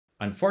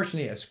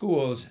Unfortunately, at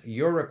schools,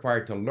 you're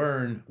required to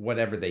learn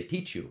whatever they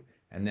teach you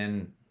and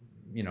then,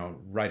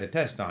 write a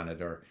test on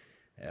it or,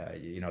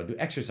 do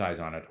exercise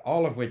on it,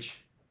 all of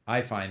which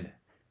I find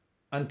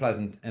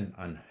unpleasant and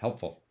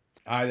unhelpful.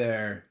 Hi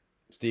there,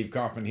 Steve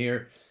Kaufman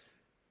here.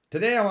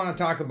 Today I want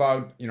to talk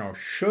about,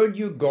 should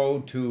you go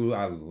to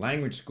a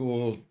language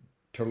school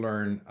to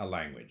learn a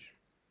language?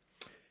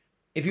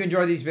 If you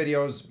enjoy these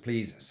videos,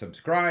 please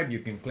subscribe. You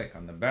can click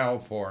on the bell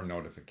for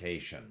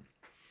notification.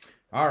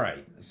 All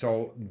right,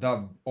 so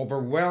the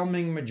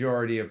overwhelming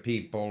majority of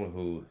people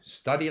who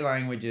study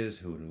languages,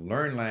 who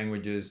learn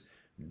languages,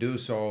 do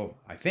so,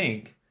 I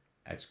think,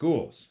 at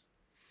schools.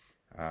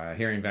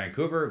 Here in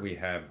Vancouver, we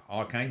have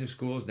all kinds of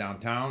schools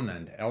downtown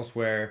and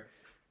elsewhere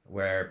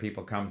where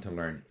people come to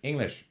learn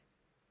English.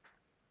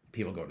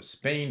 People go to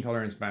Spain to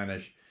learn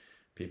Spanish.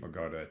 People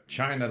go to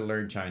China to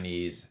learn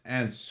Chinese,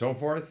 and so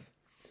forth.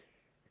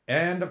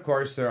 And of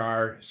course, there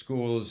are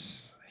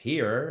schools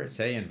here,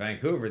 say in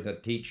Vancouver,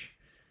 that teach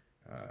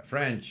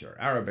French or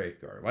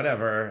Arabic or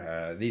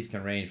whatever. These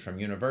can range from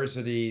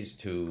universities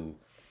to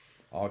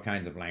all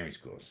kinds of language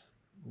schools.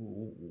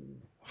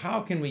 How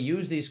can we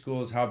use these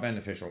schools? How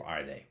beneficial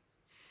are they?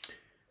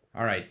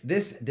 All right,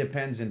 this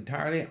depends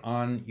entirely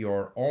on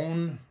your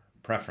own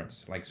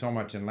preference, like so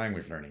much in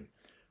language learning.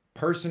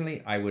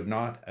 Personally, I would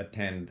not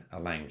attend a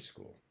language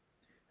school,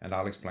 and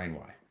I'll explain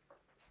why.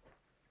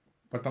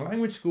 What the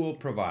language school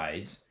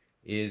provides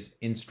is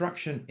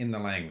instruction in the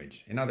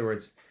language. In other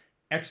words,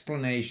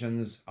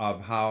 explanations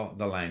of how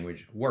the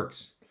language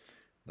works.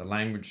 The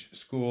language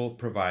school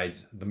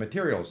provides the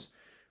materials,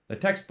 the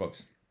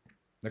textbooks,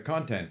 the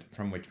content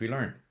from which we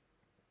learn.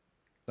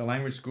 The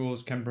language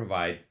schools can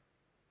provide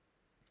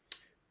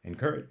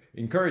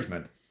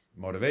encouragement,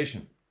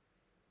 motivation.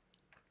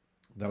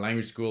 The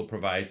language school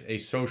provides a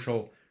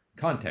social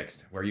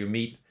context where you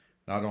meet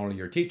not only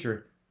your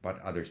teacher,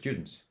 but other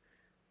students.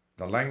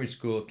 The language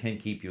school can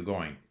keep you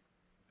going.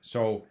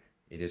 So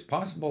it is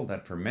possible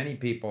that for many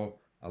people,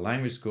 a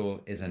language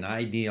school is an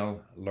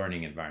ideal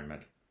learning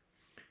environment.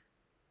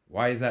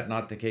 Why is that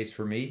not the case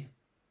for me?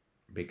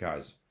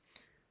 Because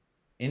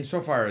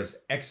insofar as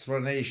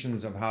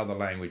explanations of how the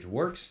language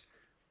works,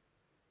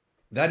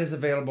 that is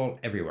available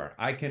everywhere.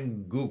 I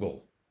can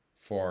Google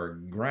for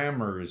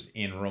grammars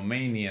in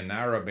Romanian,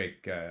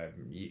 Arabic,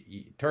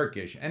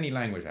 Turkish, any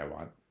language I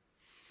want.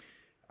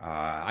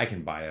 I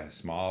can buy a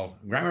small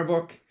grammar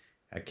book,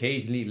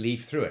 occasionally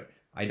leaf through it.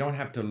 I don't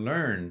have to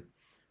learn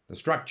the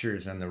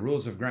structures and the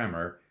rules of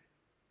grammar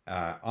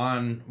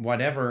on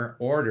whatever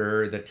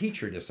order the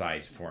teacher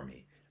decides for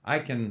me. I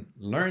can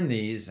learn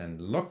these and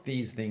look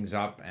these things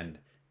up and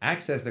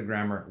access the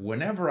grammar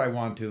whenever I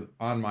want to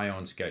on my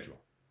own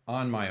schedule,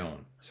 on my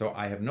own. So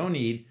I have no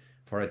need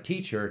for a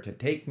teacher to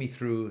take me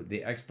through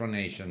the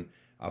explanation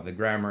of the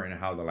grammar and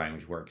how the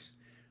language works.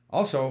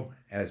 Also,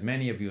 as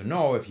many of you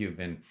know, if you've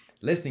been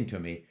listening to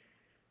me,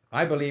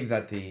 I believe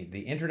that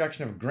the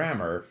introduction of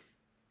grammar,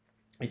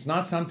 it's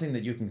not something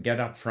that you can get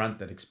up front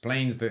that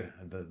explains the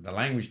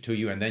language to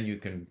you and then you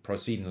can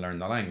proceed and learn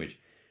the language.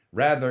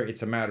 Rather,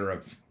 it's a matter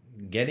of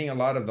getting a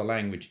lot of the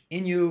language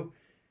in you,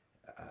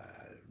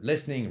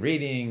 listening,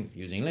 reading,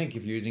 using LingQ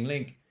if you're using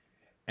LingQ,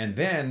 and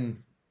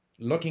then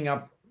looking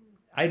up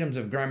items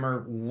of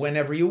grammar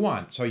whenever you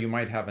want. So you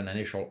might have an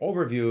initial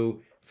overview,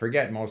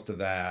 forget most of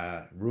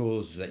the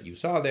rules that you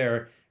saw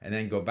there, and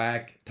then go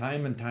back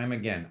time and time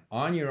again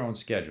on your own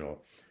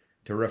schedule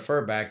to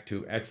refer back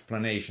to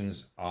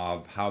explanations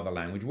of how the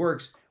language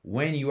works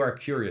when you are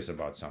curious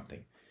about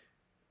something.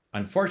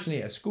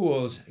 Unfortunately, at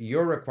schools,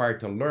 you're required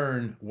to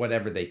learn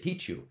whatever they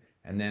teach you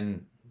and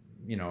then,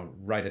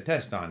 write a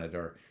test on it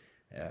or,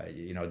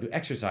 do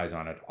exercise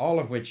on it, all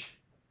of which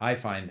I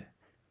find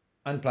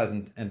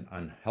unpleasant and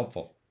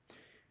unhelpful.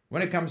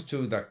 When it comes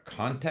to the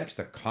context,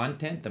 the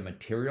content, the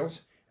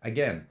materials,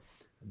 again,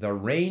 the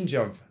range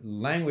of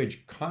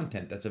language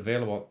content that's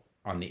available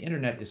on the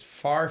internet is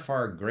far,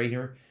 far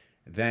greater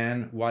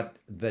than what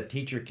the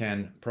teacher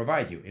can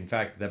provide you. In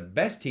fact, the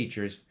best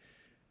teachers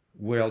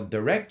will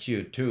direct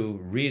you to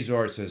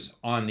resources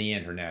on the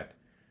internet,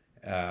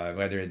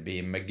 whether it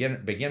be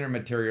beginner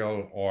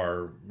material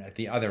or at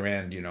the other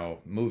end,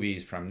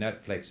 movies from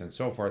Netflix and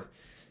so forth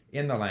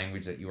in the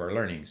language that you are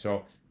learning.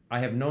 So I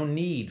have no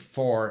need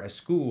for a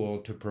school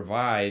to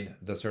provide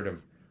the sort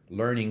of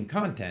learning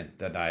content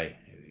that I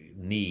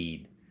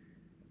need.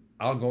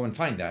 I'll go and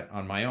find that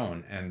on my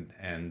own.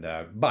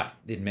 But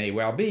it may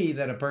well be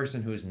that a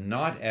person who's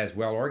not as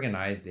well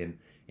organized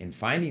in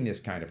finding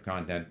this kind of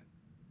content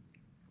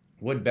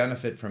would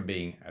benefit from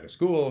being at a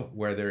school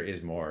where there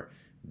is more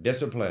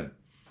discipline.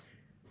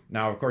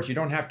 Now, of course, you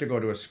don't have to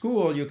go to a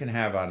school. You can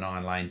have an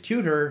online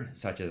tutor,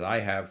 such as I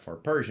have for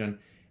Persian,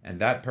 and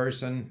that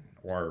person,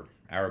 or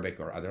Arabic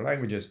or other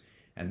languages,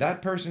 and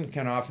that person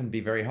can often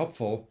be very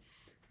helpful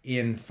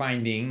in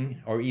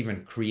finding or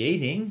even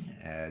creating,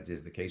 as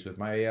is the case with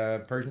my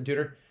Persian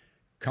tutor,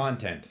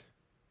 content.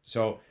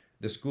 So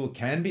the school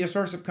can be a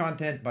source of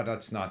content, but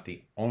that's not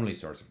the only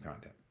source of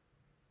content.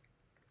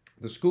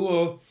 The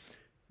school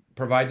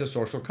provides a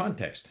social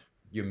context.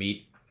 You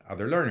meet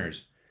other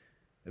learners.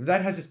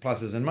 That has its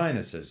pluses and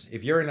minuses.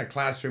 If you're in a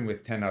classroom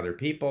with 10 other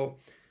people,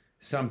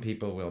 some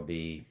people will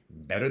be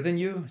better than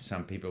you,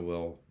 some people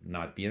will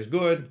not be as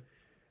good.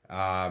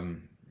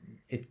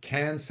 It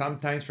can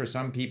sometimes, for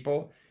some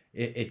people,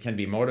 it can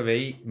be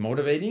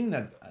motivating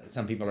that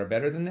some people are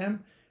better than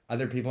them.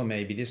 Other people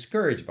may be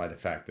discouraged by the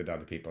fact that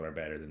other people are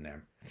better than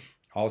them.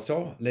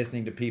 Also,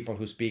 listening to people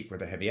who speak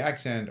with a heavy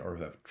accent or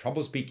who have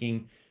trouble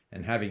speaking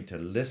and having to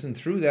listen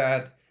through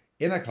that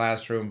in a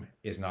classroom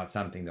is not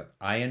something that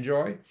I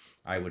enjoy.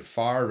 I would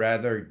far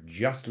rather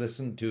just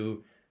listen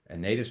to a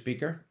native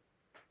speaker.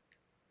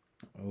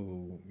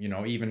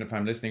 Even if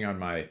I'm listening on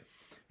my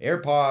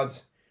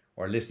AirPods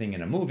or listening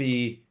in a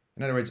movie.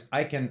 In other words,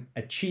 I can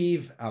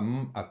achieve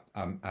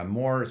a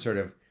more sort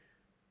of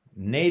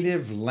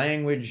native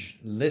language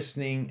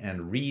listening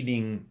and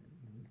reading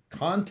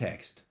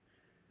context,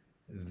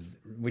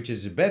 which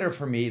is better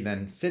for me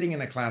than sitting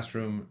in a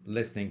classroom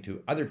listening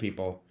to other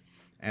people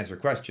answer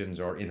questions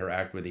or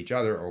interact with each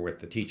other or with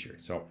the teacher.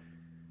 So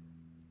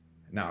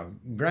now,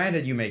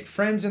 granted, you make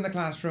friends in the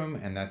classroom,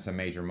 and that's a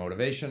major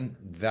motivation.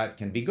 That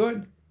can be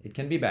good, it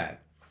can be bad.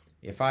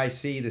 If I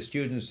see the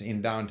students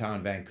in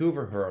downtown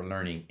Vancouver who are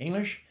learning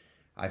English,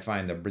 I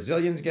find the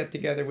Brazilians get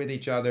together with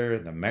each other,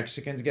 the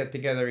Mexicans get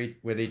together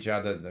with each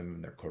other,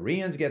 the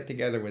Koreans get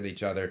together with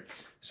each other.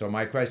 So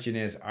my question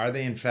is, are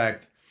they in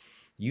fact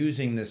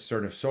using this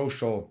sort of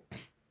social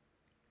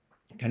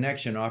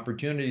connection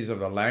opportunities of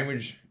the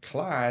language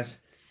class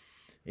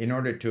in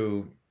order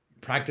to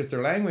practice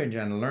their language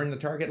and learn the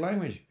target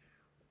language?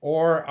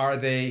 Or are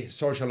they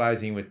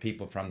socializing with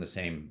people from the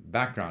same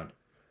background?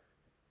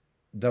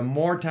 The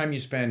more time you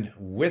spend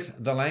with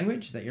the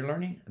language that you're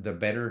learning, the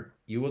better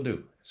you will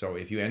do. So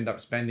if you end up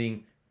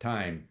spending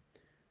time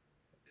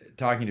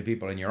talking to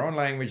people in your own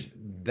language,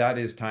 that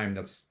is time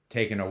that's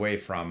taken away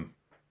from,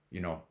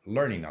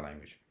 learning the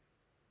language.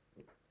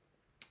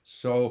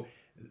 So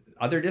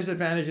other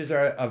disadvantages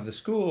of the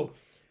school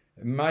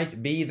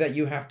might be that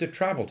you have to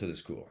travel to the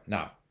school.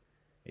 Now,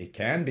 it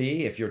can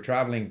be if you're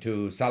traveling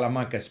to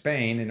Salamanca,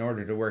 Spain, in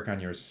order to work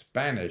on your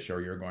Spanish,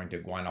 or you're going to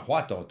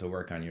Guanajuato to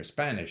work on your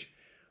Spanish,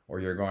 or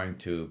you're going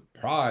to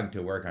Prague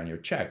to work on your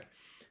Czech,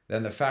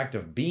 then the fact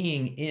of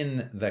being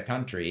in the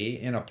country,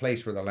 in a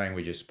place where the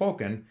language is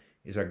spoken,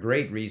 is a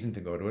great reason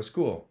to go to a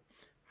school.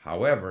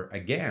 However,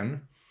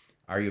 again,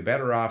 are you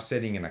better off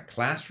sitting in a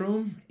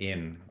classroom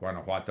in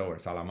Guanajuato or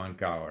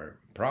Salamanca or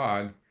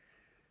Prague,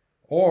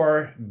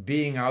 or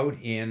being out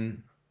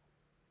in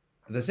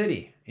the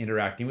city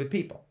interacting with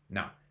people?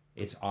 Now,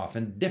 it's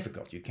often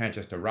difficult. You can't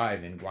just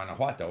arrive in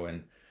Guanajuato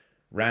and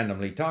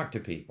randomly talk to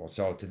people.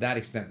 So to that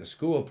extent, the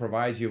school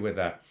provides you with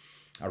a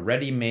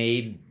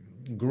ready-made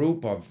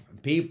group of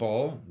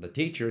people, the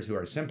teachers, who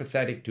are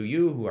sympathetic to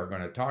you, who are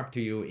going to talk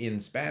to you in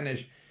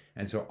Spanish.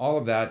 And so all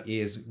of that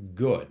is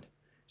good.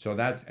 So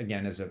that,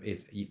 again,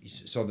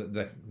 so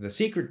the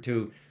secret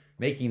to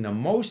making the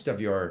most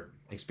of your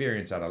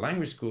experience at a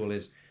language school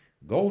is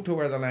go to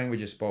where the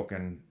language is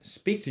spoken,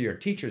 speak to your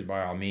teachers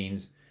by all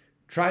means,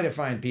 try to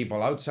find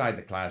people outside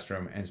the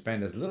classroom, and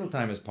spend as little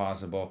time as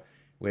possible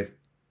with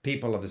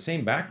people of the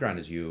same background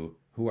as you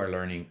who are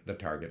learning the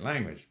target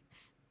language.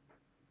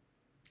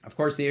 Of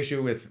course, the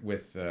issue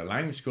with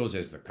language schools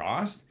is the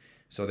cost.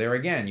 So there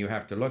again, you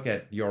have to look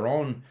at your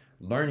own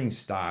learning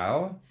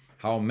style.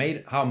 How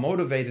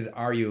motivated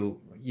are you,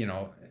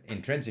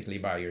 intrinsically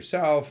by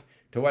yourself?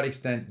 To what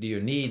extent do you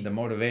need the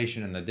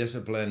motivation and the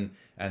discipline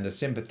and the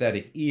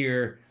sympathetic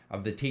ear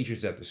of the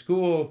teachers at the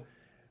school,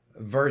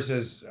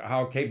 versus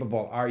how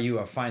capable are you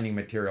of finding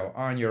material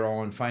on your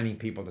own, finding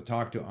people to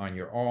talk to on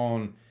your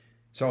own?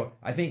 So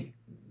I think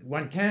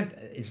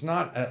it's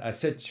not a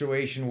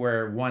situation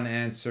where one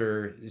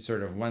answer,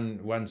 sort of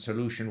one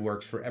solution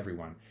works for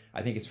everyone.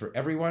 I think it's for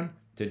everyone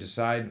to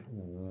decide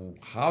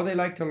how they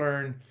like to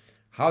learn,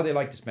 how they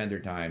like to spend their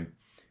time.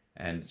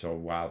 And so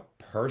while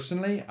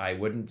personally I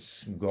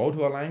wouldn't go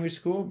to a language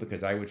school,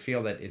 because I would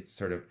feel that it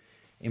sort of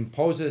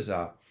imposes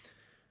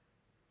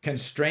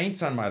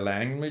constraints on my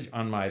language,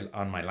 on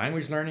my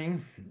language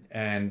learning,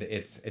 and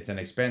it's an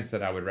expense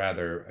that I would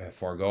rather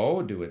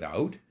forego, do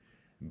without.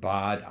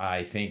 But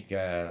I think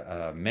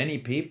many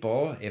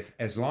people,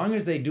 as long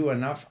as they do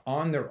enough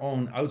on their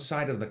own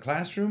outside of the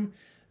classroom,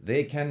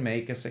 they can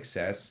make a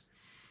success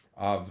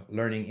of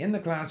learning in the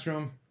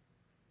classroom.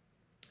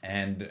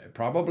 And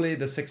probably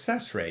the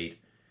success rate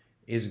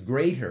is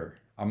greater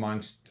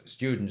amongst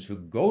students who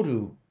go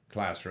to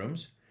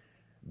classrooms,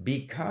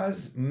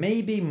 because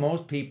maybe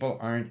most people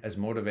aren't as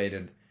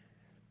motivated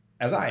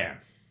as I am,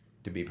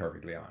 to be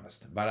perfectly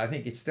honest. But I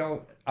think it's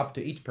still up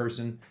to each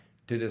person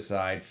to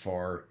decide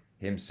for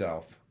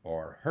himself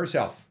or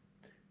herself.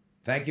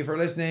 Thank you for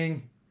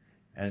listening,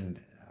 and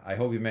I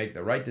hope you make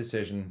the right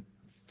decision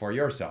for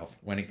yourself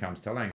when it comes to language.